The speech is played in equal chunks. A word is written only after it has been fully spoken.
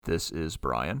This is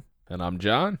Brian. And I'm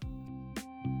John.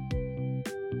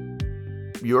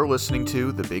 You're listening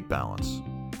to The Big Balance,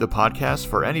 the podcast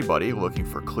for anybody looking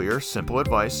for clear, simple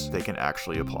advice they can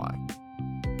actually apply.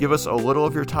 Give us a little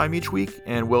of your time each week,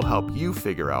 and we'll help you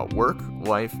figure out work,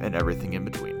 life, and everything in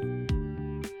between.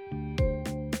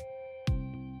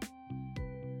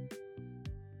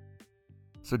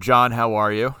 So, John, how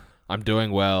are you? I'm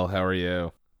doing well. How are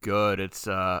you? Good. It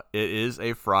is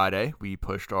a Friday. We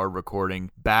pushed our recording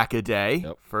back a day.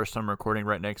 Yep. First time recording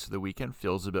right next to the weekend.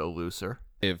 Feels a bit looser.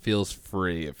 It feels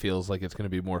free. It feels like it's going to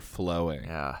be more flowing.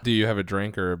 Yeah. Do you have a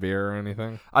drink or a beer or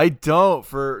anything? I don't.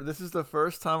 This is the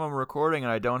first time I'm recording,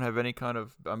 and I don't have any kind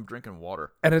of. I'm drinking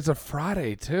water. And it's a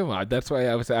Friday too. That's why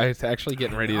I was actually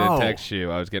getting ready to text you.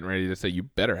 I was getting ready to say you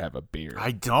better have a beer. I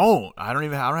don't. I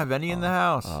don't have any in the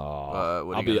house.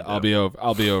 I'll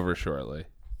be over shortly.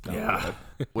 Yeah.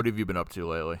 What have you been up to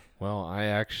lately? Well, I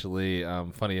actually,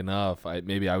 funny enough, I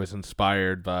was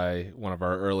inspired by one of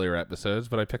our earlier episodes,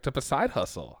 but I picked up a side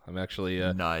hustle. I'm actually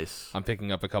nice. I'm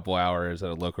picking up a couple hours at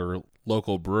a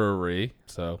local brewery,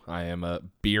 so I am a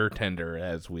beer tender,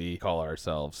 as we call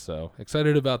ourselves. So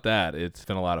excited about that. It's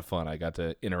been a lot of fun. I got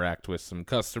to interact with some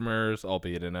customers,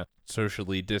 albeit in a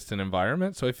socially distant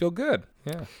environment, so I feel good.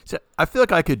 Yeah. So I feel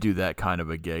like I could do that kind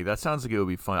of a gig. That sounds like it would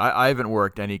be fun. I haven't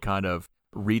worked any kind of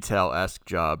retail-esque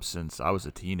job since I was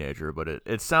a teenager, but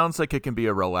it sounds like it can be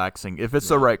a relaxing, if it's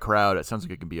the right crowd, it sounds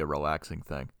like it can be a relaxing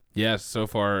thing. Yes, so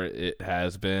far it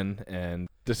has been, and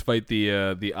despite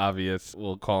the obvious,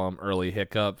 we'll call them early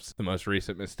hiccups, the most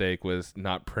recent mistake was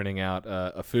not printing out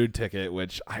a food ticket,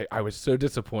 which I was so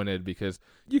disappointed because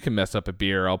you can mess up a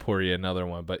beer, I'll pour you another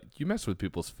one, but you mess with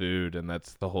people's food, and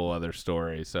that's the whole other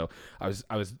story. So I was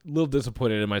a little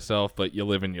disappointed in myself, but you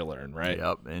live and you learn, right?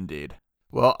 Yep, indeed.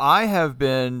 Well, I have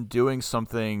been doing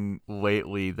something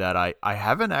lately that I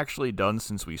haven't actually done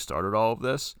since we started all of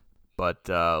this, but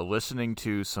listening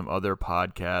to some other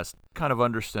podcasts, kind of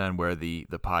understand where the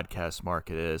podcast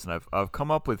market is, and I've come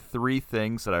up with 3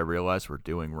 things that I realize we're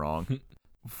doing wrong.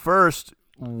 First,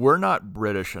 we're not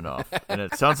British enough, and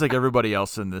it sounds like everybody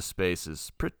else in this space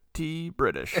is pretty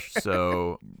British.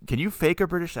 So, can you fake a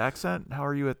British accent? How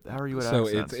are you at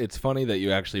accents? So it's funny that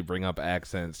you actually bring up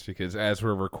accents, because as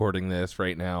we're recording this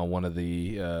right now, one of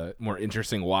the more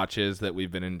interesting watches that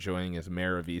we've been enjoying is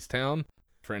Mayor of Easttown.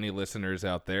 For any listeners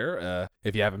out there,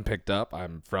 if you haven't picked up,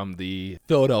 I'm from the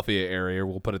Philadelphia area,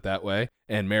 we'll put it that way,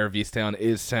 and Mayor of Easttown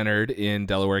is centered in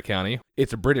Delaware County.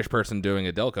 It's a British person doing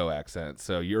a Delco accent,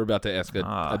 so you're about to ask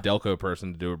a Delco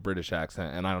person to do a British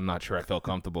accent, and I'm not sure I felt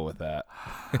comfortable with that.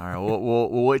 All right, we'll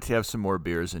wait till you have some more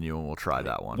beers in you, and we'll try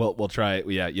that one. We'll try it.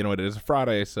 Yeah, you know what, it is a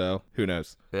Friday, so who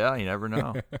knows? Yeah, you never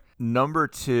know. Number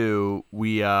 2,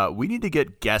 we need to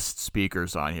get guest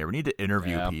speakers on here. We need to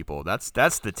interview people. That's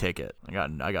the ticket.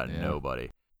 I got nobody.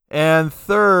 And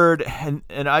third, and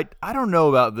I don't know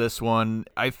about this one.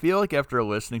 I feel like after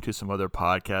listening to some other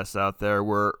podcasts out there,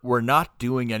 we're not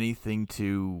doing anything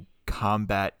to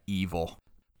combat evil.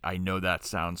 I know that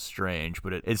sounds strange,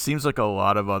 but it seems like a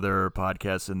lot of other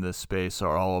podcasts in this space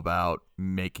are all about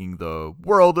making the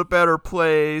world a better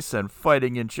place and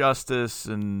fighting injustice,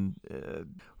 and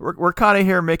we're kind of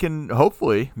here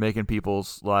hopefully making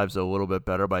people's lives a little bit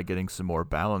better by getting some more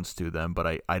balance to them,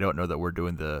 but I don't know that we're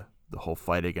doing the whole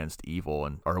fight against evil,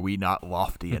 and are we not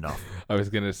lofty enough? I was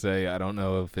going to say, I don't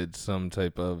know if it's some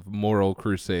type of moral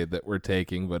crusade that we're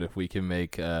taking, but if we can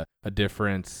make a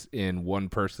difference in one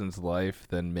person's life,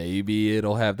 then maybe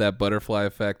it'll have that butterfly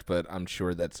effect, but I'm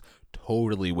sure that's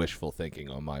totally wishful thinking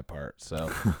on my part.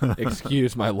 So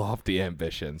excuse my lofty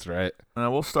ambitions, right?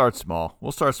 We'll start small.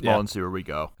 And see where we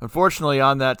go. Unfortunately,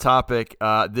 on that topic,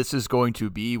 this is going to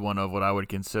be one of what I would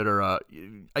consider,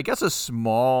 I guess, a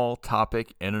small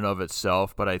topic in and of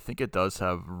itself, but I think it does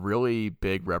have really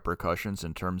big repercussions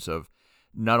in terms of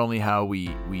not only how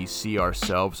we see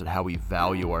ourselves and how we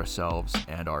value ourselves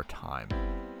and our time.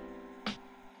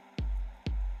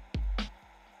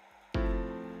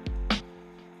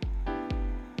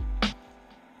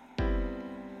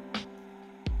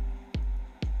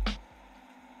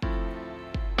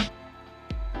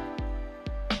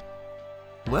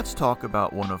 Let's talk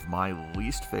about one of my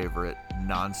least favorite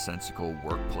nonsensical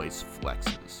workplace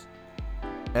flexes.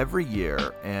 Every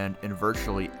year, and in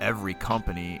virtually every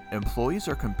company, employees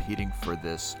are competing for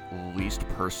this least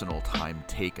personal time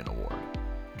taken award.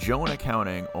 Joe in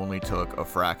accounting only took a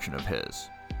fraction of his.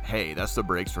 Hey, that's the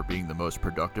breaks for being the most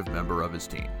productive member of his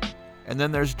team. And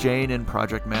then there's Jane in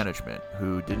project management,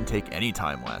 who didn't take any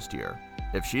time last year.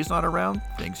 If she's not around,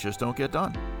 things just don't get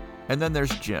done. And then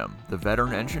there's Jim, the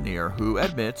veteran engineer who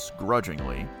admits,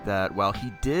 grudgingly, that while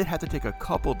he did have to take a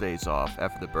couple days off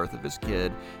after the birth of his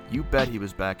kid, you bet he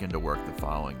was back into work the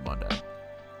following Monday.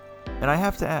 And I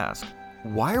have to ask,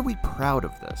 why are we proud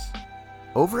of this?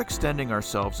 Overextending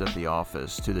ourselves at the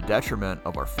office to the detriment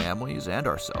of our families and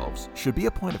ourselves should be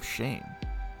a point of shame.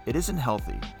 It isn't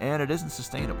healthy, and it isn't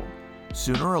sustainable.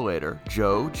 Sooner or later,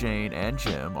 Joe, Jane, and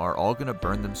Jim are all going to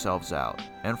burn themselves out.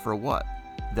 And for what?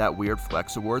 That weird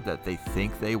flex award that they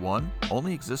think they won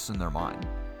only exists in their mind.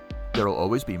 There will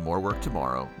always be more work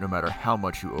tomorrow, no matter how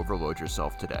much you overload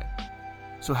yourself today.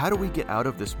 So how do we get out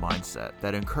of this mindset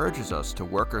that encourages us to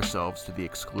work ourselves to the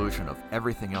exclusion of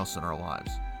everything else in our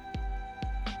lives?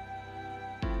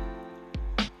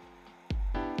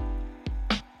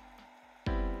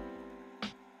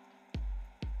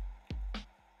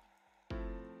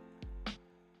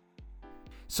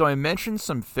 So I mentioned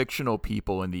some fictional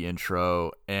people in the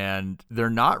intro, and they're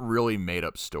not really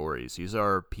made-up stories. These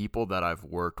are people that I've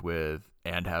worked with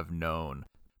and have known.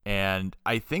 And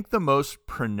I think the most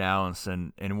pronounced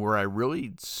and where I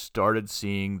really started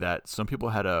seeing that some people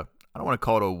had I don't want to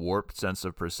call it a warped sense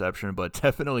of perception, but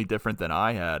definitely different than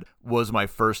I had, was my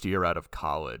first year out of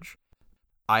college.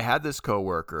 I had this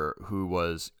coworker who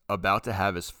was about to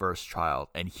have his first child,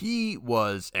 and he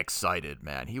was excited,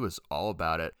 man. He was all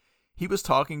about it. He was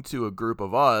talking to a group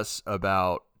of us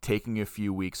about taking a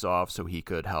few weeks off so he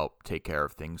could help take care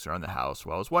of things around the house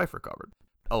while his wife recovered.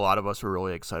 A lot of us were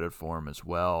really excited for him as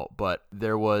well, but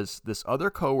there was this other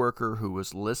coworker who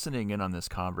was listening in on this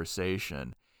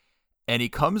conversation, and he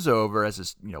comes over as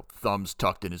his thumbs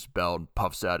tucked in his belt and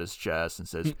puffs out his chest and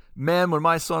says, "Man, when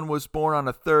my son was born on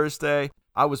a Thursday,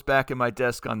 I was back at my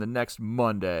desk on the next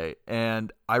Monday."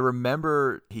 And I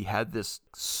remember he had this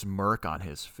smirk on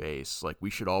his face, like we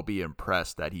should all be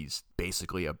impressed that he's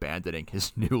basically abandoning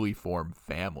his newly formed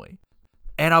family.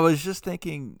 And I was just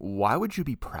thinking, why would you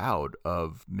be proud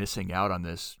of missing out on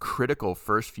this critical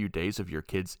first few days of your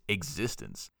kid's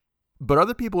existence? But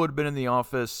other people who had been in the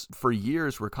office for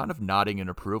years were kind of nodding in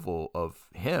approval of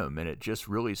him, and it just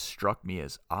really struck me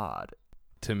as odd.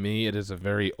 To me, it is a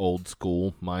very old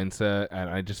school mindset, and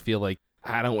I just feel like,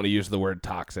 I don't want to use the word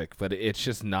toxic, but it's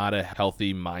just not a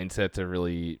healthy mindset to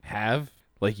really have.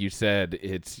 Like you said,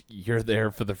 you're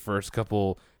there for the first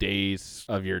couple days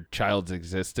of your child's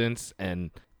existence,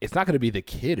 and it's not going to be the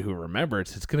kid who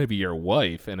remembers, it's going to be your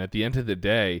wife. And at the end of the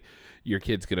day, your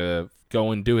kid's going to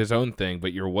go and do his own thing,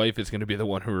 but your wife is going to be the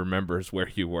one who remembers where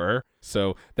you were.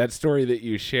 So that story that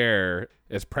you share,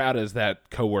 as proud as that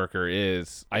coworker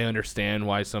is, I understand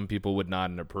why some people would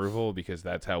nod in approval because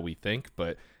that's how we think,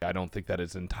 but I don't think that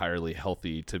is entirely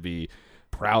healthy to be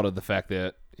proud of the fact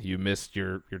that you missed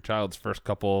your child's first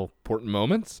couple important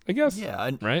moments, I guess. Yeah,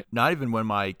 right? Not even when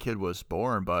my kid was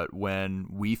born, but when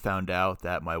we found out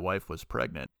that my wife was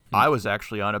pregnant. I was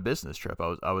actually on a business trip.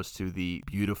 I was to the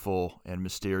beautiful and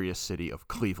mysterious city of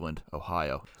Cleveland,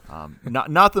 Ohio.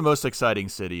 Not the most exciting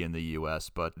city in the U.S.,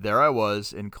 but there I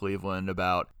was in Cleveland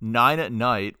about 9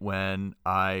 p.m. when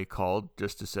I called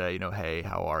just to say, hey,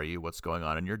 how are you? What's going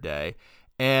on in your day?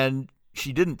 And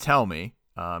she didn't tell me.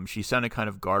 She sounded kind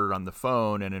of guarded on the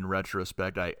phone, and in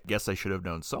retrospect, I guess I should have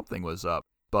known something was up.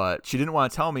 But she didn't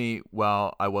want to tell me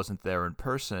while I wasn't there in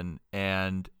person.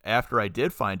 And after I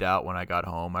did find out when I got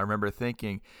home, I remember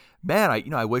thinking, man,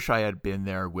 I wish I had been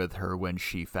there with her when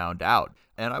she found out.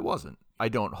 And I wasn't. I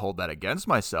don't hold that against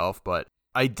myself, but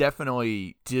I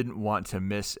definitely didn't want to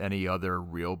miss any other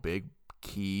real big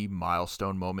key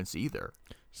milestone moments either.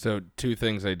 So 2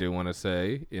 things I do want to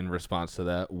say in response to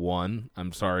that. 1,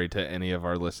 I'm sorry to any of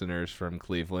our listeners from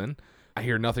Cleveland. I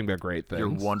hear nothing but great things. You're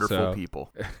wonderful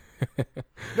people.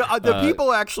 No, the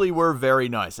people actually were very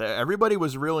nice. Everybody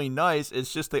was really nice.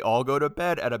 It's just they all go to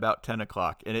bed at about 10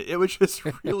 o'clock. And it was just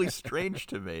really strange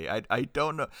to me. I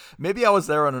don't know. Maybe I was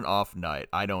there on an off night.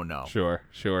 I don't know. Sure.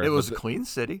 It was a clean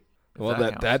city.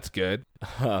 Well, that's good.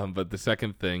 But the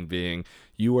second thing being,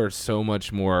 you are so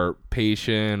much more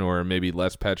patient or maybe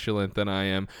less petulant than I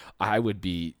am. I would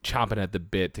be chomping at the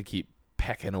bit to keep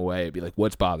pecking away. Be like,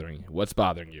 what's bothering you? What's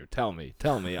bothering you? Tell me.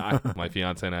 My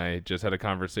fiance and I just had a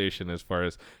conversation as far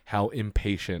as how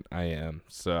impatient I am.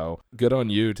 So good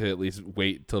on you to at least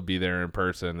wait till be there in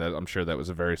person. I'm sure that was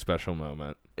a very special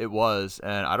moment. It was,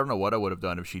 and I don't know what I would have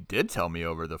done if she did tell me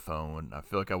over the phone. I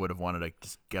feel like I would have wanted to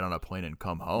just get on a plane and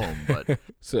come home. But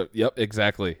So, yep,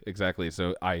 exactly.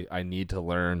 So I need to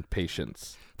learn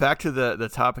patience. Back to the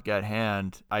topic at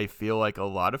hand, I feel like a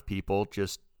lot of people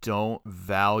just don't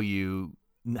value.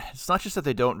 It's not just that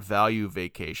they don't value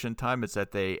vacation time, it's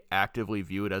that they actively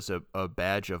view it as a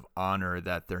badge of honor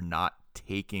that they're not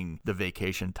taking the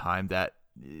vacation time that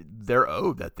they're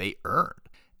owed, that they earned.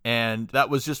 And that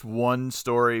was just one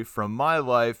story from my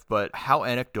life, but how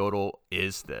anecdotal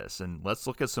is this? And let's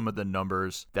look at some of the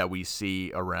numbers that we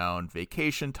see around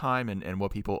vacation time and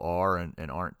what people are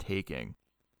and aren't taking.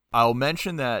 I'll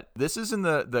mention that this is in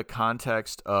the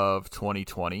context of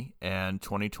 2020, and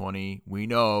 2020 we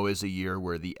know is a year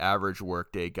where the average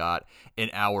workday got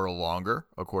an hour longer,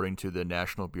 according to the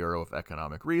National Bureau of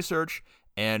Economic Research,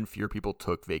 and fewer people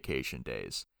took vacation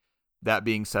days. That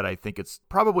being said, I think it's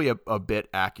probably a bit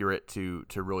accurate to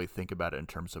really think about it in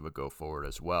terms of a go forward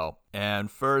as well.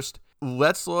 And first,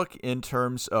 let's look in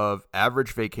terms of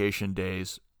average vacation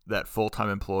days that full-time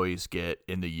employees get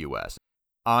in the U.S.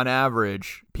 On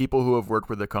average, people who have worked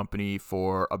with a company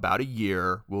for about a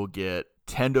year will get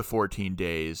 10 to 14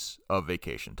 days of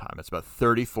vacation time. It's about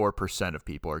 34% of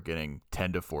people are getting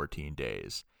 10 to 14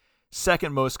 days.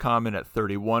 Second most common at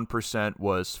 31%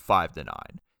 was 5 to 9.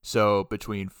 So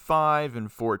between 5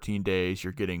 and 14 days,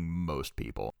 you're getting most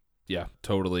people. Yeah,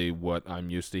 totally what I'm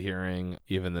used to hearing,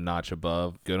 even the notch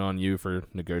above. Good on you for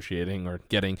negotiating or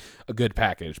getting a good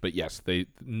package. But yes,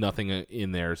 nothing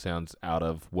in there sounds out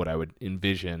of what I would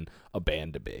envision a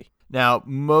band to be. Now,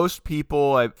 most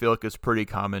people, I feel like it's pretty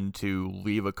common to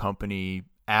leave a company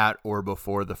at or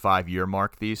before the 5-year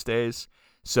mark these days.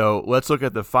 So let's look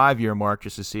at the 5-year mark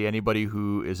just to see anybody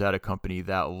who is at a company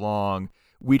that long.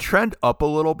 We trend up a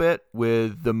little bit,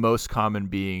 with the most common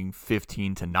being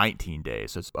 15 to 19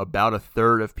 days. So it's about a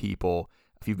third of people.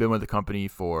 If you've been with the company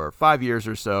for 5 years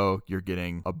or so, you're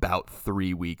getting about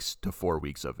 3 weeks to 4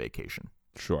 weeks of vacation.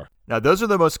 Sure. Now, those are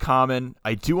the most common.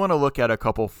 I do want to look at a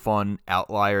couple fun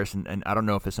outliers, and I don't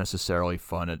know if it's necessarily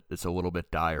fun. It's a little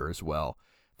bit dire as well.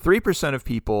 3% of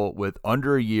people with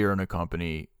under a year in a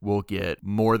company will get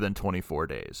more than 24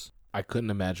 days. I couldn't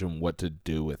imagine what to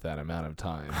do with that amount of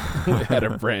time at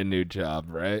a brand new job,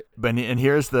 right? And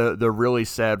here's the really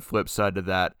sad flip side to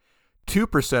that.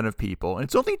 2% of people, and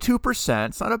it's only 2%,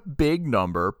 it's not a big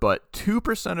number, but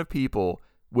 2% of people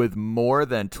with more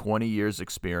than 20 years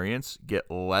experience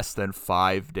get less than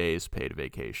 5 days paid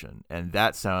vacation. And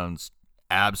that sounds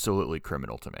absolutely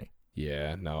criminal to me.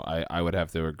 Yeah, no, I would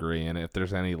have to agree. And if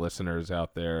there's any listeners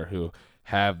out there who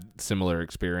have similar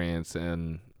experience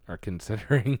and are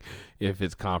considering if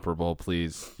it's comparable,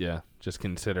 please, just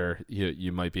consider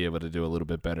you might be able to do a little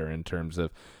bit better in terms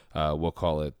of we'll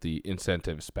call it the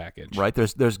incentives package. Right,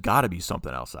 there's got to be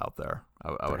something else out there.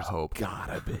 I would hope.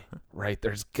 Gotta be. Right,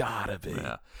 there's gotta be.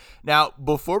 Yeah. Now,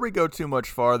 before we go too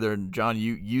much farther, and John,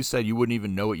 you said you wouldn't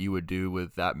even know what you would do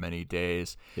with that many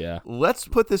days. Yeah. Let's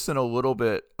put this in a little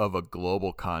bit of a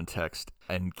global context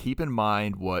and keep in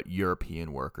mind what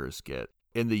European workers get.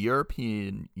 In the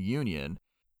European Union,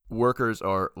 workers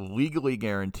are legally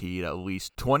guaranteed at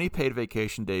least 20 paid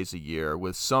vacation days a year,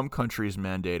 with some countries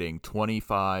mandating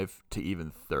 25 to even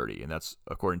 30, and that's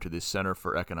according to the Center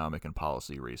for Economic and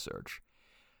Policy Research.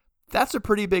 That's a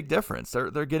pretty big difference.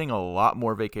 They're getting a lot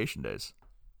more vacation days.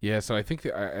 Yeah, so I think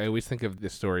I always think of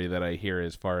this story that I hear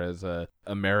as far as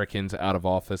Americans out of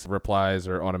office replies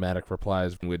or automatic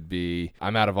replies would be,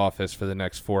 I'm out of office for the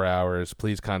next 4 hours.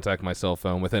 Please contact my cell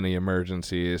phone with any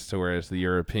emergencies. To whereas the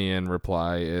European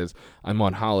reply is, I'm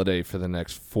on holiday for the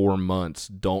next 4 months.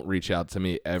 Don't reach out to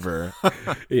me ever.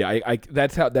 Yeah,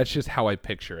 that's just how I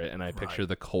picture it, and I picture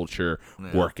the culture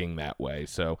working that way.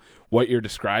 So what you're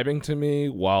describing to me,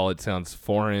 while it sounds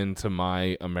foreign to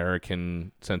my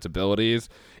American sensibilities,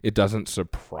 it doesn't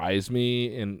surprise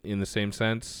me in the same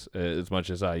sense as much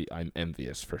as I'm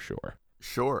envious for sure.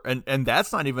 Sure. And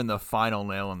that's not even the final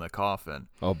nail in the coffin.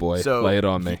 Oh boy, lay it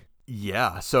on me.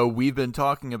 Yeah. So we've been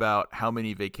talking about how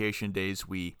many vacation days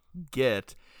we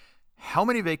get. How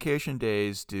many vacation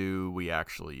days do we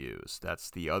actually use? That's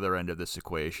the other end of this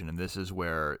equation, and this is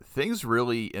where things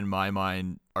really, in my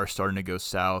mind, are starting to go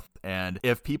south. And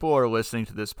if people are listening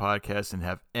to this podcast and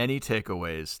have any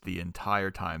takeaways the entire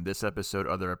time, this episode,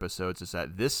 other episodes, is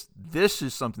that this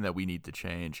is something that we need to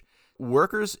change.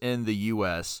 Workers in the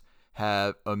U.S.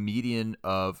 have a median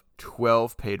of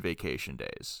 12 paid vacation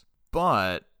days,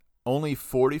 but only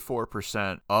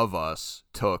 44% of us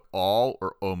took all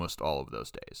or almost all of those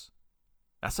days.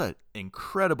 That's an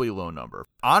incredibly low number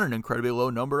on an incredibly low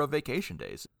number of vacation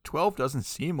days. 12 doesn't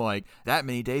seem like that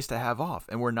many days to have off,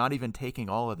 and we're not even taking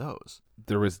all of those.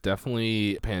 There was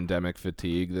definitely pandemic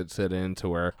fatigue that set in to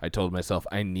where I told myself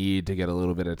I need to get a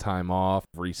little bit of time off,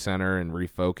 recenter, and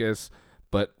refocus,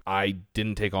 but I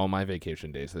didn't take all my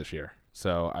vacation days this year.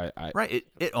 So Right,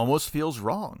 it almost feels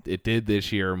wrong. It did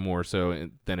this year more so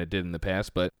than it did in the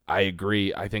past, but I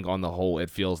agree. I think on the whole, it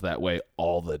feels that way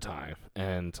all the time.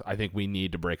 And I think we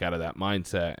need to break out of that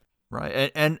mindset. Right,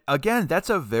 and again, that's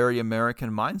a very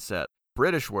American mindset.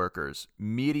 British workers,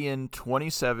 median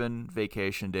 27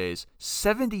 vacation days,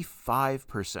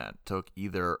 75% took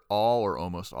either all or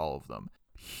almost all of them.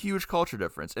 Huge culture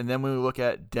difference. And then when we look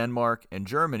at Denmark and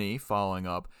Germany following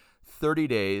up, 30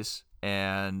 days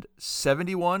and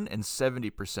 71 and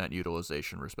 70%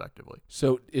 utilization respectively.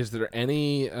 So is there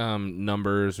any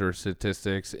numbers or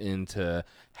statistics into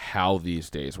how these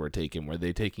days were taken? Were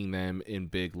they taking them in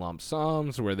big lump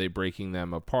sums? Were they breaking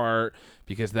them apart?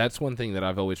 Because that's one thing that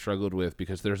I've always struggled with,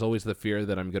 because there's always the fear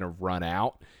that I'm going to run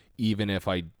out, even if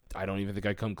I don't even think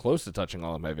I come close to touching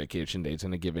all of my vacation days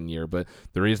in a given year, but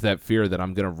there is that fear that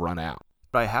I'm going to run out.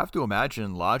 But I have to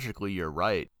imagine, logically, you're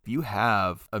right. If you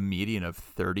have a median of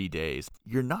 30 days,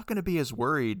 you're not going to be as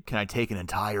worried, can I take an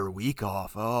entire week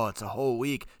off? Oh, it's a whole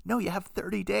week. No, you have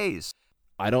 30 days.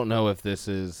 I don't know if this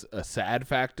is a sad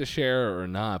fact to share or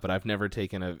not, but I've never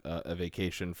taken a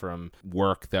vacation from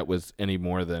work that was any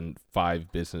more than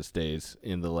 5 business days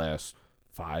in the last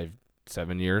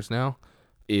 5-7 years now.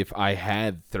 If I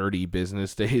had 30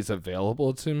 business days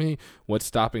available to me, what's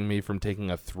stopping me from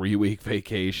taking a 3-week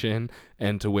vacation,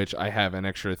 and to which I have an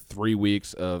extra 3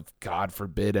 weeks of, God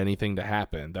forbid, anything to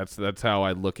happen? That's how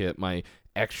I look at my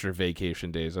extra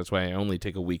vacation days. That's why I only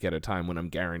take a week at a time when I'm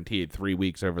guaranteed 3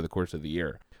 weeks over the course of the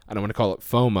year. I don't want to call it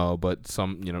FOMO, but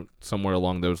somewhere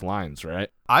along those lines, right?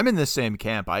 I'm in the same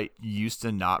camp. I used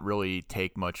to not really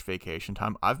take much vacation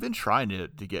time. I've been trying to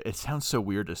get, it sounds so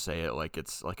weird to say it like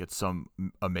it's some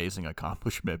amazing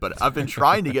accomplishment, but I've been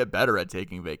trying to get better at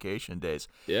taking vacation days.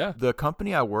 Yeah. The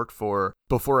company I worked for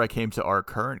before I came to our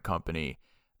current company,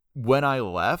 when I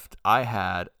left, I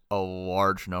had a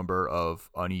large number of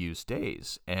unused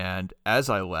days. And as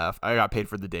I left, I got paid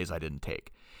for the days I didn't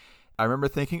take. I remember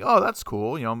thinking, oh, that's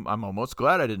cool. I'm almost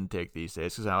glad I didn't take these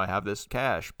days because now I have this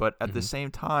cash. But at the same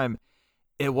time,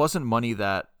 it wasn't money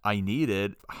that I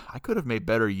needed. I could have made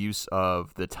better use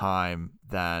of the time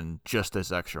than just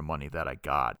this extra money that I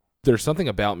got. There's something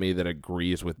about me that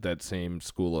agrees with that same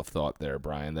school of thought there,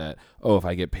 Brian, that, if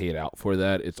I get paid out for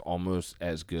that, it's almost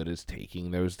as good as taking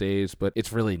those days, but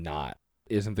it's really not.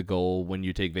 Isn't the goal when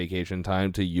you take vacation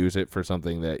time to use it for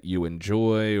something that you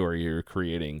enjoy, or you're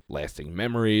creating lasting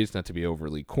memories? Not to be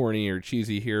overly corny or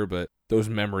cheesy here, but those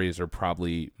memories are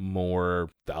probably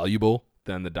more valuable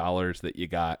than the dollars that you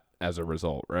got as a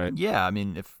result, right? Yeah, I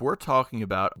mean, if we're talking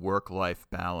about work-life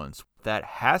balance, that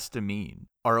has to mean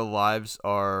our lives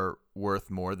are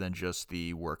worth more than just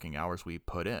the working hours we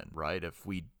put in, right? If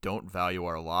we don't value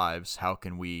our lives, how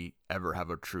can we ever have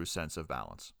a true sense of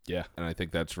balance? Yeah, and I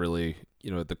think that's really,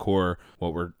 at the core,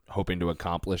 what we're hoping to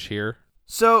accomplish here.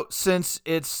 So, since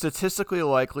it's statistically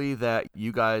likely that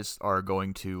you guys are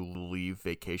going to leave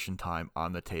vacation time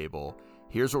on the table,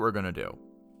 here's what we're going to do.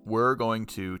 We're going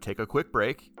to take a quick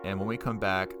break, and when we come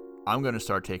back, I'm going to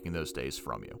start taking those days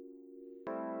from you.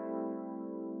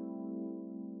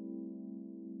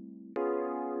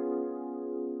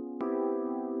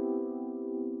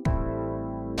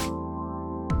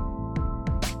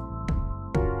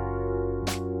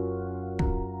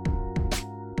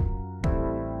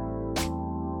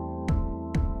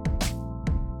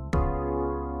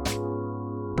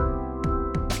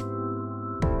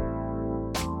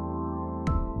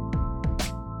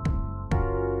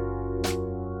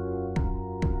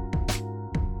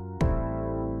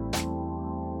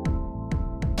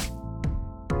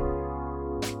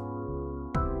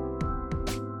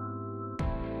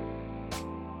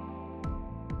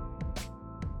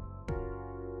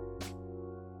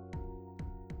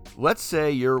 Let's say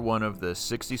you're one of the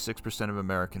 66% of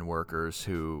American workers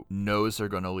who knows they're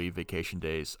going to leave vacation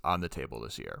days on the table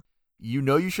this year. You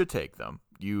know you should take them.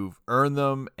 You've earned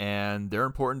them, and they're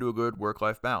important to a good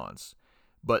work-life balance.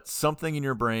 But something in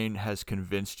your brain has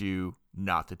convinced you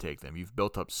not to take them. You've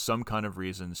built up some kind of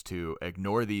reasons to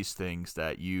ignore these things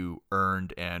that you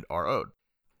earned and are owed.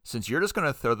 Since you're just going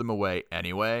to throw them away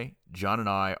anyway, John and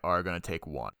I are going to take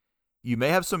one. You may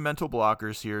have some mental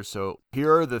blockers here, so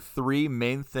here are the 3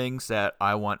 main things that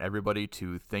I want everybody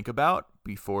to think about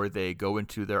before they go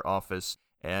into their office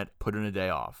and put in a day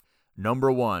off.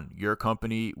 Number 1, your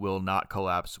company will not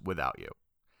collapse without you.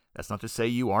 That's not to say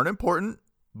you aren't important,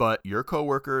 but your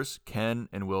coworkers can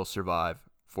and will survive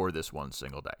for this one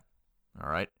single day.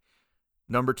 All right?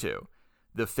 Number 2,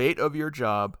 the fate of your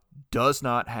job does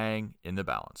not hang in the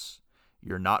balance.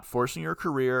 You're not forcing your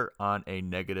career on a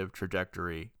negative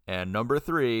trajectory. And number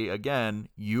 3, again,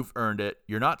 you've earned it.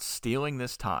 You're not stealing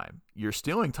this time. You're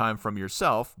stealing time from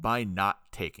yourself by not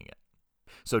taking it.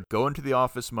 So go into the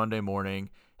office Monday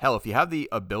morning. Hell, if you have the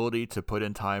ability to put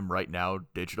in time right now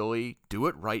digitally, do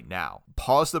it right now.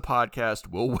 Pause the podcast.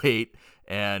 We'll wait,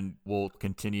 and we'll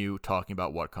continue talking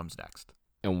about what comes next.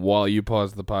 And while you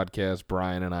pause the podcast,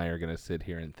 Brian and I are going to sit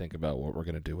here and think about what we're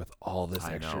going to do with all this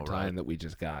extra time that we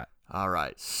just got. All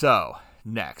right. So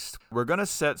next, we're going to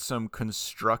set some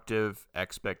constructive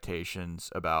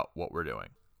expectations about what we're doing.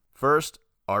 First,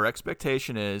 our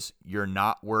expectation is you're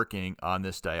not working on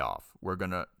this day off. We're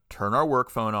going to turn our work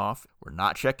phone off. We're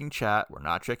not checking chat. We're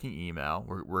not checking email.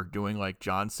 We're doing like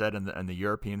John said in the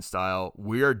European style.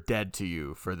 We are dead to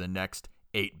you for the next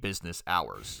 8 business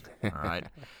hours. All right.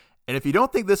 And if you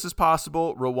don't think this is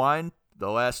possible, rewind the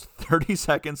last 30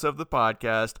 seconds of the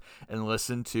podcast and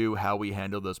listen to how we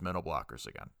handle those mental blockers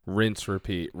again. Rinse,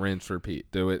 repeat, rinse,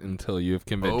 repeat. Do it until you've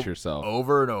convinced yourself.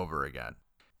 Over and over again.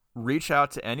 Reach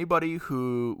out to anybody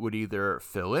who would either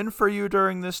fill in for you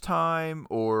during this time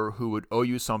or who would owe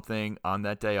you something on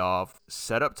that day off.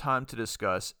 Set up time to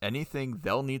discuss anything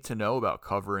they'll need to know about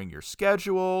covering your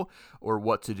schedule or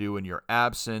what to do in your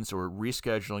absence or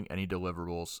rescheduling any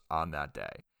deliverables on that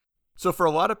day. So for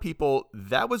a lot of people,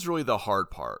 that was really the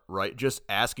hard part, right? Just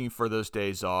asking for those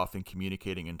days off and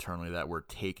communicating internally that we're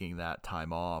taking that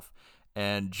time off.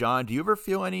 And John, do you ever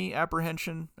feel any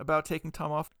apprehension about taking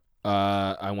time off?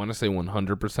 I want to say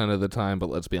 100% of the time, but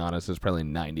let's be honest, it's probably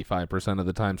 95% of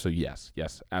the time. So yes,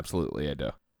 absolutely, I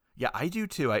do. Yeah, I do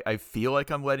too. I feel like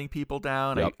I'm letting people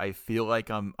down. Yep. I feel like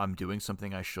I'm doing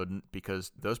something I shouldn't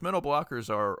because those mental blockers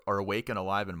are awake and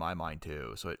alive in my mind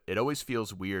too. So it always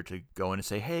feels weird to go in and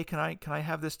say, hey, can I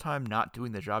have this time not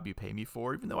doing the job you pay me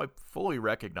for? Even though I fully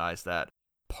recognize that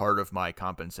part of my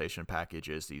compensation package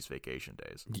is these vacation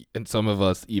days. And some of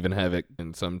us even have it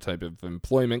in some type of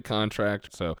employment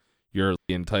contract. So you're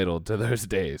entitled to those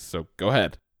days. So go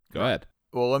ahead.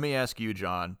 Well, let me ask you,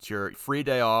 John. It's your free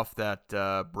day off that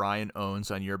Brian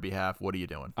owns on your behalf. What are you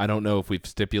doing? I don't know if we've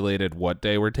stipulated what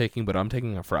day we're taking, but I'm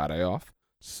taking a Friday off.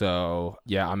 So,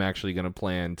 yeah, I'm actually going to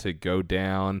plan to go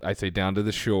down. I say down to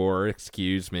the shore.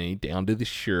 Excuse me. Down to the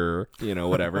shore.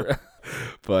 Whatever.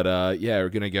 But, yeah, we're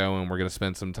going to go and we're going to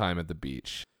spend some time at the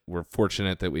beach. We're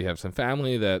fortunate that we have some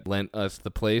family that lent us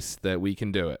the place that we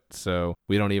can do it. So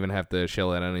we don't even have to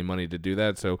shell out any money to do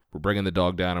that. So we're bringing the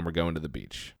dog down and we're going to the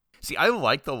beach. See, I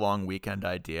like the long weekend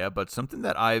idea, but something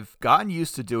that I've gotten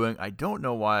used to doing, I don't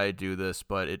know why I do this,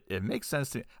 but it makes sense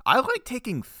to me. I like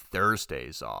taking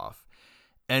Thursdays off.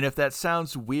 And if that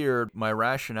sounds weird, my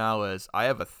rationale is I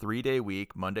have a 3-day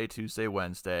week, Monday, Tuesday,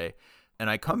 Wednesday,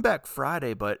 and I come back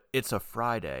Friday, but it's a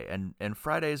Friday. And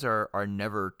Fridays are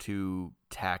never too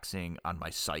taxing on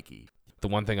my psyche. The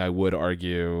one thing I would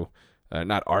argue,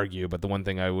 not argue, but the one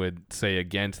thing I would say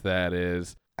against that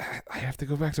is I have to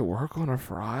go back to work on a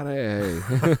Friday.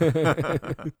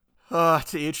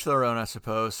 To each their own, I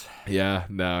suppose. Yeah,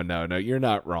 no, you're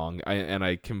not wrong.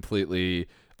 I completely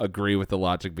agree with the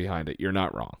logic behind it. You're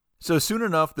not wrong. So soon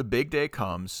enough, the big day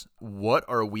comes. What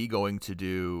are we going to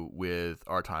do with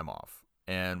our time off?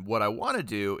 And what I want to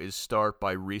do is start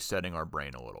by resetting our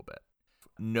brain a little bit.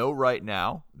 Know right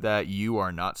now that you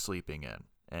are not sleeping in.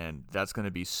 And that's going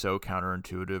to be so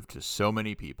counterintuitive to so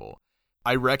many people.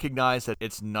 I recognize that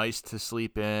it's nice to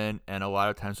sleep in, and a lot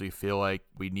of times we feel like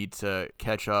we need to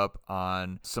catch up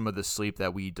on some of the sleep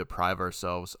that we deprive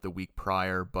ourselves the week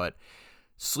prior, but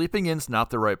sleeping in's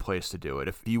not the right place to do it.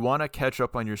 If you want to catch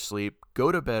up on your sleep,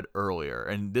 go to bed earlier.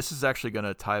 And this is actually going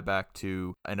to tie back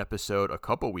to an episode a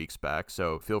couple weeks back,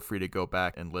 so feel free to go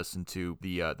back and listen to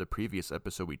the previous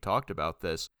episode we talked about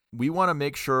this. We want to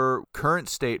make sure current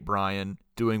state Brian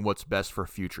doing what's best for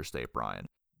future state Brian.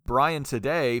 Brian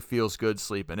today feels good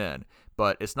sleeping in,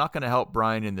 but it's not going to help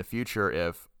Brian in the future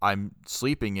if I'm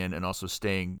sleeping in and also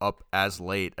staying up as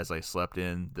late as I slept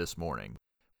in this morning.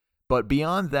 But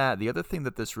beyond that, the other thing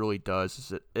that this really does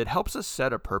is it helps us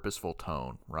set a purposeful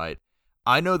tone, right?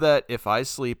 I know that if I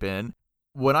sleep in,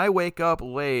 when I wake up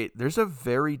late, there's a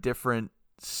very different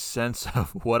sense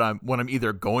of what I'm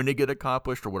either going to get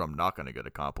accomplished or what I'm not going to get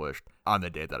accomplished on the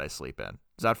day that I sleep in.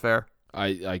 Is that fair?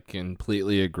 I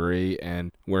completely agree,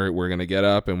 and we're going to get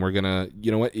up and we're going to, you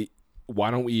know what,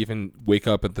 why don't we even wake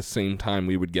up at the same time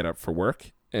we would get up for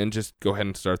work and just go ahead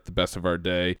and start the best of our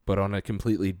day, but on a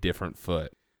completely different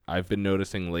foot. I've been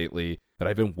noticing lately that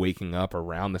I've been waking up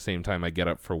around the same time I get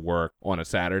up for work on a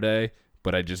Saturday,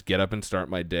 but I just get up and start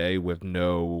my day with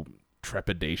no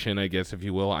trepidation, I guess, if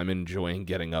you will. I'm enjoying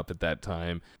getting up at that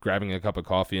time, grabbing a cup of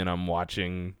coffee, and I'm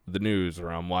watching the news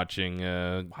or I'm watching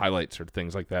highlights or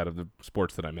things like that of the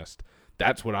sports that I missed.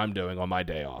 That's what I'm doing on my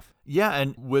day off. Yeah,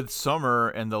 and with summer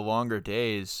and the longer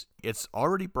days, it's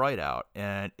already bright out,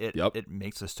 and it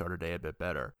makes the start of day a bit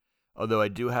better. Although I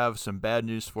do have some bad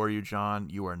news for you, John.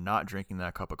 You are not drinking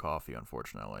that cup of coffee,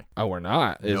 unfortunately. Oh, we're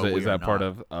not. Is that part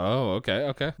of? Oh,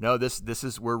 okay. No, this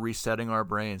is we're resetting our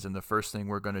brains, and the first thing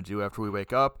we're going to do after we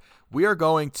wake up, we are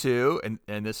going to,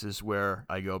 and this is where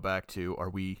I go back to: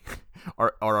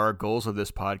 are our goals of this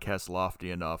podcast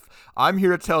lofty enough? I'm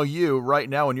here to tell you right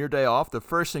now, on your day off, the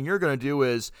first thing you're going to do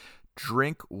is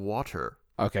drink water.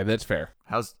 Okay, that's fair.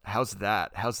 How's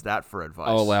that? How's that for advice?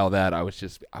 I'll allow that. I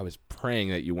was praying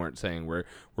that you weren't saying we're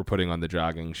putting on the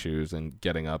jogging shoes and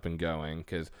getting up and going,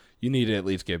 because you need to at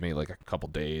least give me like a couple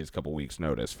weeks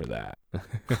notice for that.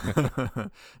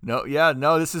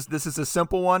 No. This is a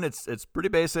simple one. It's pretty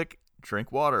basic.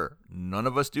 Drink water. None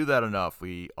of us do that enough.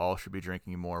 We all should be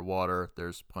drinking more water.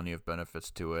 There's plenty of benefits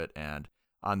to it. And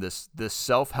on this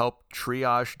self-help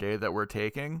triage day that we're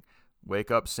taking,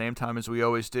 wake up same time as we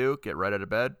always do, get right out of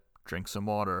bed, drink some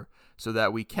water, so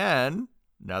that we can,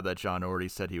 now that John already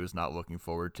said he was not looking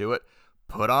forward to it,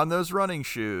 put on those running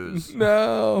shoes.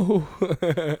 No.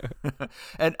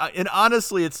 and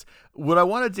honestly, it's what I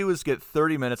want to do is get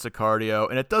 30 minutes of cardio,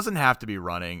 and it doesn't have to be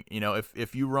running.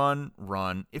 If you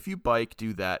run. If you bike,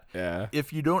 do that. Yeah.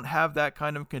 If you don't have that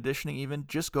kind of conditioning, even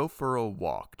just go for a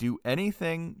walk. Do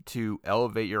anything to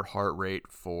elevate your heart rate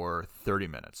for 30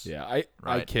 minutes. Yeah,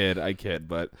 I kid,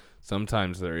 but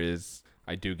sometimes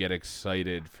I do get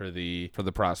excited for the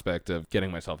prospect of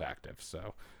getting myself active.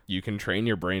 So you can train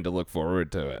your brain to look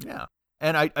forward to it. Yeah.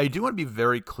 And I do want to be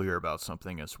very clear about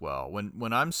something as well.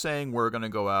 When I'm saying we're going to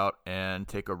go out and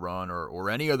take a run or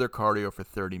any other cardio for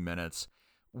 30 minutes,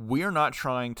 we are not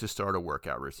trying to start a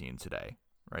workout routine today,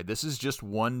 right? This is just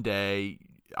one day.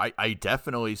 I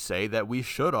definitely say that we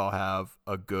should all have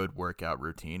a good workout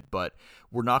routine, but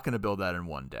we're not going to build that in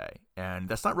one day. And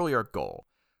that's not really our goal.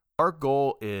 Our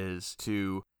goal is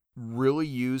to really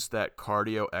use that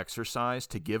cardio exercise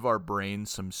to give our brain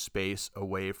some space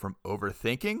away from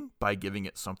overthinking by giving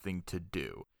it something to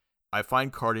do. I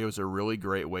find cardio is a really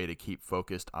great way to keep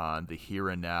focused on the here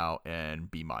and now and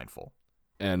be mindful.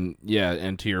 And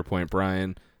to your point,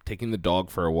 Brian, taking the dog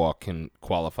for a walk can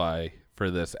qualify for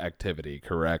this activity,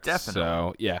 correct?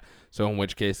 Definitely. So in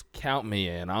which case, count me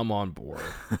in. I'm on board.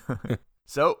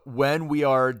 So when we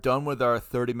are done with our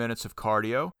 30 minutes of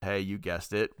cardio, hey, you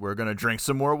guessed it, we're going to drink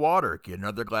some more water, get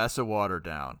another glass of water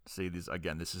down. See, this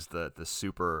is the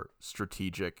super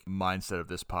strategic mindset of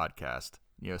this podcast.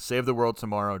 Save the world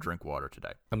tomorrow, drink water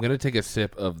today. I'm going to take a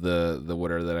sip of the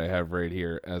water that I have right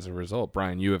here as a result.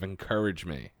 Brian, you have encouraged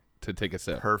me to take a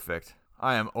sip. Perfect.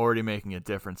 I am already making a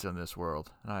difference in this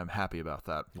world. I am happy about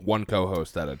that. One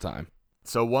co-host at a time.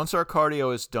 So once our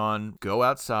cardio is done, go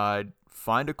outside,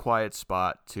 find a quiet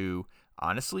spot to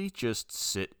honestly just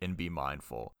sit and be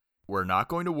mindful. We're not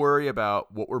going to worry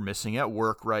about what we're missing at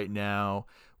work right now.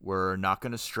 We're not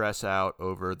going to stress out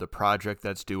over the project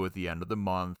that's due at the end of the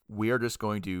month. We are just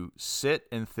going to sit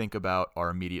and think about our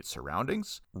immediate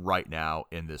surroundings right now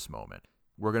in this moment.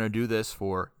 We're going to do this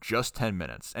for just 10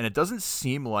 minutes. And it doesn't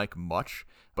seem like much,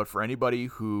 but for anybody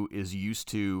who is used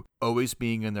to always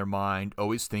being in their mind,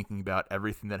 always thinking about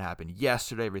everything that happened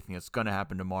yesterday, everything that's going to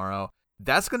happen tomorrow,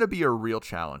 that's going to be a real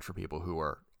challenge for people who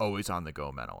are always on the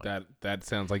go mentally. That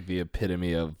sounds like the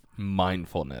epitome of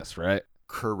mindfulness, right?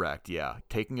 Correct, yeah.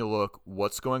 Taking a look,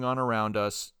 what's going on around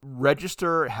us,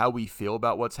 register how we feel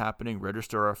about what's happening,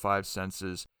 register our five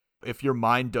senses. If your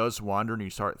mind does wander and you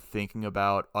start thinking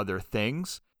about other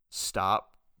things,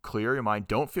 stop, clear your mind.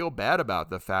 Don't feel bad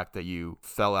about the fact that you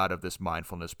fell out of this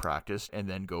mindfulness practice and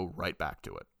then go right back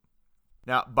to it.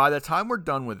 Now, by the time we're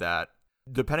done with that,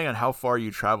 depending on how far you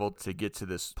traveled to get to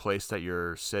this place that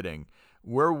you're sitting,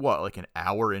 we're like an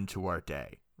hour into our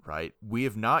day, right? We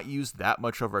have not used that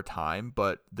much of our time,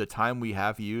 but the time we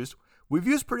have used, we've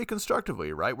used pretty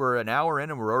constructively, right? We're an hour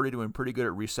in and we're already doing pretty good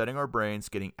at resetting our brains,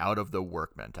 getting out of the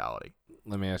work mentality.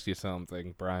 Let me ask you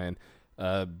something, Brian.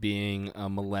 Being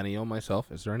a millennial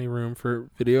myself, is there any room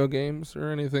for video games or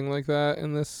anything like that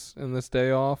in this day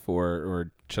off,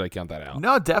 or should I count that out?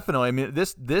 No, definitely. I mean,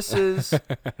 this is.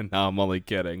 No, I'm only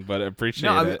kidding, but I appreciate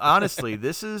it. Honestly,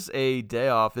 this is a day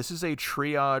off. This is a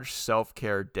triage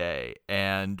self-care day,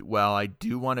 and while I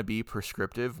do want to be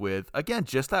prescriptive with, again,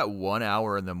 just that 1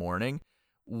 hour in the morning,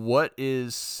 what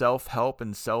is self-help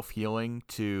and self-healing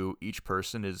to each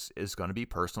person is going to be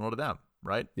personal to them,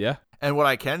 right? Yeah. And what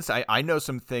I can say, I know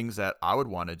some things that I would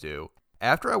want to do.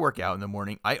 After I work out in the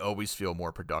morning, I always feel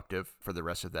more productive for the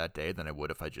rest of that day than I would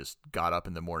if I just got up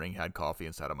in the morning, had coffee,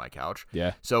 and sat on my couch.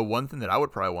 Yeah. So one thing that I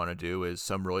would probably want to do is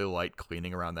some really light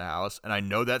cleaning around the house. And I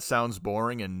know that sounds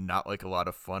boring and not like a lot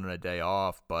of fun on a day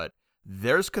off, but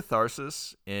There's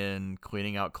catharsis in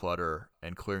cleaning out clutter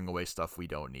and clearing away stuff we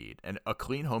don't need. And a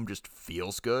clean home just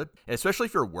feels good, especially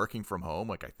if you're working from home,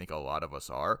 like I think a lot of us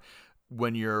are.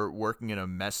 When you're working in a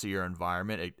messier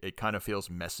environment, it kind of feels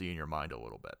messy in your mind a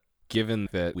little bit. Given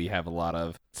that we have a lot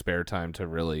of spare time to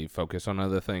really focus on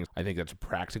other things, I think that's a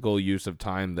practical use of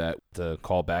time that, to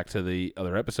call back to the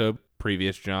other episode,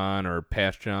 previous John or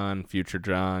past John, future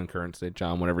John, current state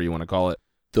John, whatever you want to call it,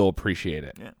 they'll appreciate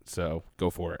it. Yeah. So go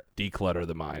for it. Declutter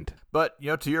the mind. But,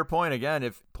 to your point, again,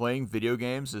 if playing video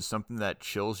games is something that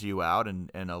chills you out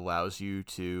and allows you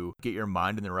to get your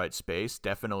mind in the right space,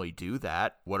 definitely do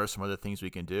that. What are some other things we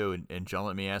can do? And John,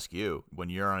 let me ask you, when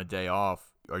you're on a day off,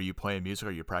 are you playing music?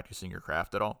 Are you practicing your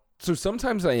craft at all? So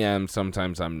sometimes I am,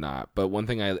 sometimes I'm not. But one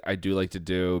thing I do like to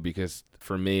do, because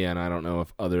for me, and I don't know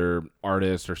if other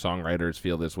artists or songwriters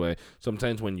feel this way,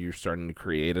 sometimes when you're starting to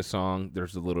create a song,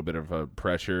 there's a little bit of a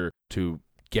pressure to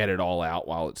get it all out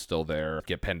while it's still there,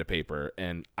 get pen to paper.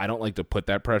 And I don't like to put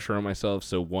that pressure on myself.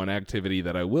 So one activity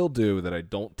that I will do that I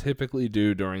don't typically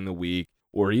do during the week,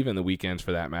 or even the weekends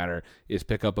for that matter, is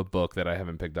pick up a book that I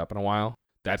haven't picked up in a while.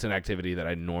 That's an activity that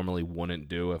I normally wouldn't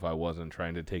do if I wasn't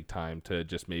trying to take time to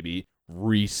just maybe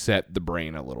reset the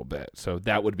brain a little bit. So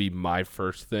that would be my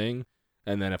first thing.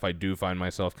 And then if I do find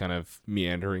myself kind of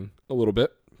meandering a little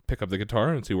bit, pick up the guitar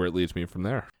and see where it leads me from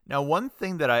there. Now, one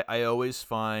thing that I always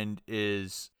find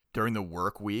is during the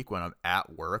work week, when I'm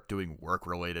at work doing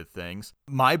work-related things,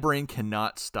 my brain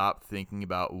cannot stop thinking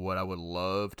about what I would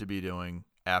love to be doing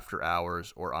after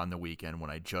hours or on the weekend when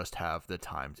I just have the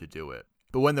time to do it.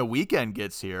 But when the weekend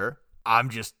gets here, I'm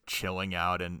just chilling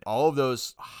out, and all of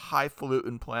those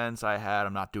highfalutin plans I had,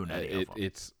 I'm not doing any of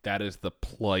them. That is the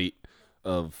plight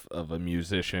of a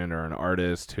musician or an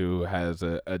artist who has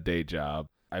a day job.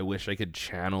 I wish I could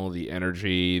channel the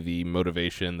energy, the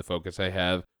motivation, the focus I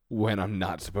have when I'm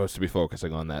not supposed to be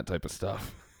focusing on that type of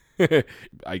stuff.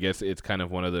 I guess it's kind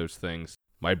of one of those things.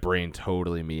 My brain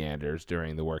totally meanders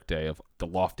during the workday of the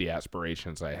lofty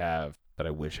aspirations I have that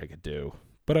I wish I could do.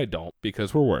 But I don't,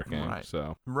 because we're working.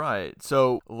 Right.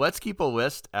 So let's keep a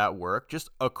list at work. Just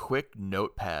a quick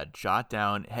notepad. Jot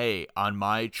down, hey, on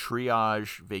my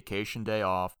triage vacation day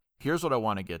off, here's what I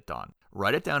want to get done.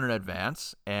 Write it down in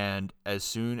advance, and as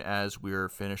soon as we're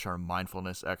finished our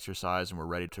mindfulness exercise and we're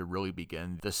ready to really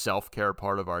begin the self-care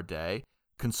part of our day,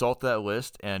 consult that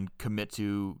list and commit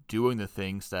to doing the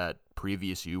things that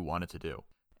previous you wanted to do.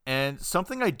 And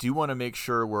something I do want to make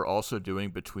sure we're also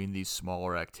doing between these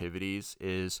smaller activities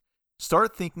is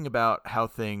start thinking about how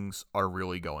things are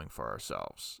really going for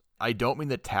ourselves. I don't mean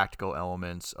the tactical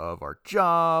elements of our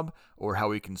job or how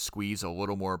we can squeeze a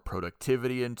little more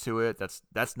productivity into it.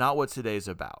 That's not what today's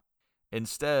about.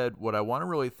 Instead, what I want to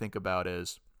really think about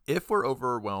is, if we're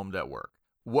overwhelmed at work,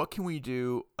 what can we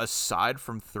do aside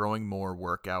from throwing more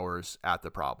work hours at the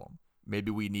problem?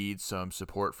 Maybe we need some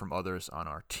support from others on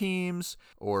our teams,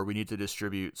 or we need to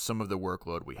distribute some of the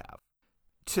workload we have.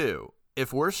 2,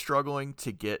 if we're struggling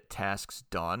to get tasks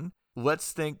done,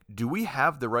 let's think, do we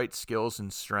have the right skills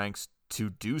and strengths to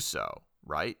do so,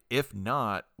 right? If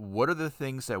not, what are the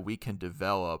things that we can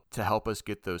develop to help us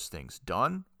get those things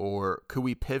done? Or could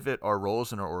we pivot our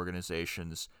roles in our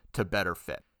organizations to better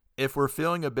fit? If we're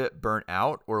feeling a bit burnt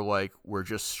out, or like we're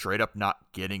just straight up not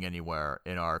getting anywhere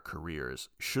in our careers,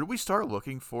 should we start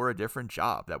looking for a different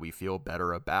job that we feel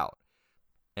better about?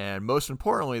 And most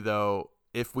importantly, though,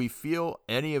 if we feel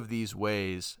any of these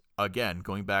ways, again,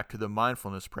 going back to the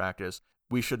mindfulness practice,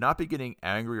 we should not be getting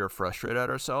angry or frustrated at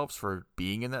ourselves for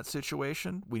being in that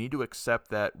situation. We need to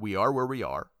accept that we are where we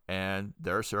are, and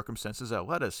there are circumstances that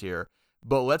led us here.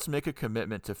 But let's make a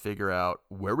commitment to figure out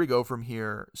where we go from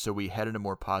here so we head in a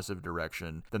more positive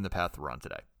direction than the path we're on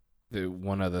today. The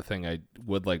one other thing I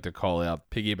would like to call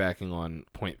out, piggybacking on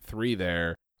point 3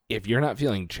 there, if you're not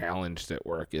feeling challenged at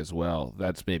work as well,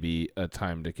 that's maybe a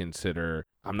time to consider,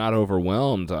 I'm not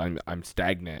overwhelmed, I'm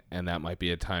stagnant, and that might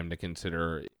be a time to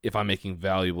consider if I'm making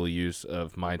valuable use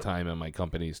of my time and my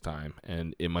company's time.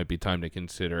 And it might be time to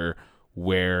consider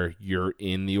where you're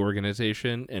in the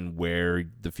organization and where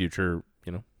the future,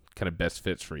 kind of best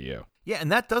fits for you. Yeah,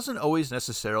 and that doesn't always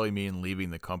necessarily mean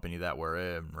leaving the company that we're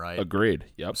in, right? Agreed.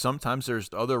 Yep. Sometimes there's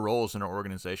other roles in our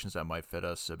organizations that might fit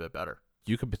us a bit better.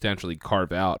 You could potentially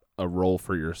carve out a role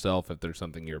for yourself if there's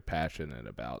something you're passionate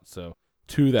about. So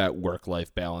to that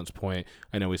work-life balance point,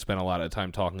 I know we spent a lot of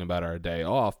time talking about our day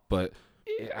off, but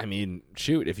I mean,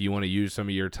 shoot, if you want to use some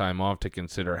of your time off to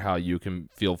consider how you can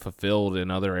feel fulfilled in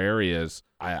other areas,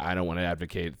 I don't want to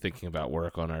advocate thinking about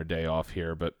work on our day off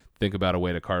here, but think about a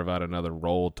way to carve out another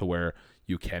role to where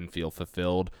you can feel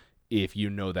fulfilled if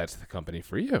that's the company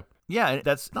for you. Yeah,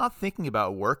 that's not thinking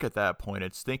about work at that point.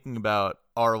 It's thinking about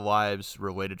our lives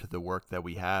related to the work that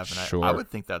we have. And Sure. I would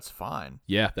think that's fine.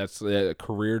 Yeah, that's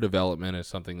career development is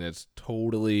something that's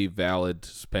totally valid to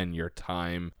spend your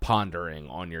time pondering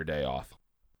on your day off.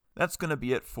 That's going to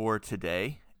be it for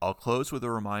today. I'll close with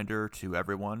a reminder to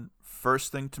everyone.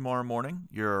 First thing tomorrow morning,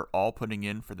 you're all putting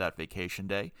in for that vacation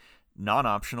day.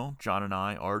 Non-optional. John and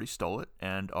I already stole it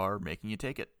and are making you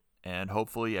take it. And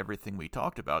hopefully everything we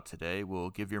talked about today will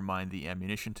give your mind the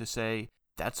ammunition to say,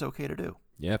 that's okay to do.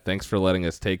 Yeah, thanks for letting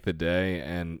us take the day.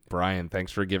 And Brian,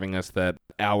 thanks for giving us that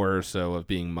hour or so of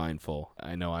being mindful.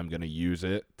 I know I'm going to use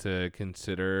it to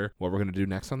consider what we're going to do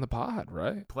next on the pod,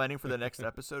 right? Planning for the next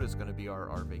episode is going to be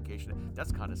our vacation.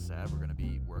 That's kind of sad. We're going to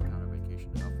be working on our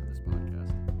vacation now for this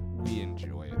podcast. We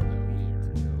enjoy it, though, here.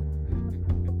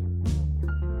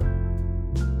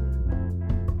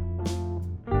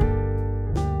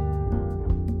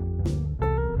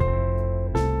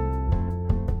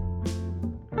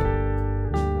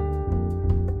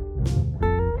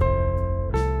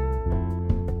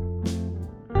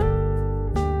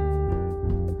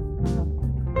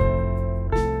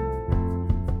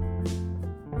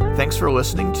 Thanks for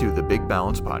listening to the Big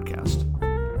Balance Podcast.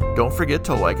 Don't forget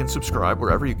to like and subscribe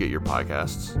wherever you get your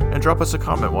podcasts, and drop us a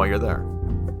comment while you're there.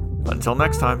 Until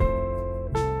next time.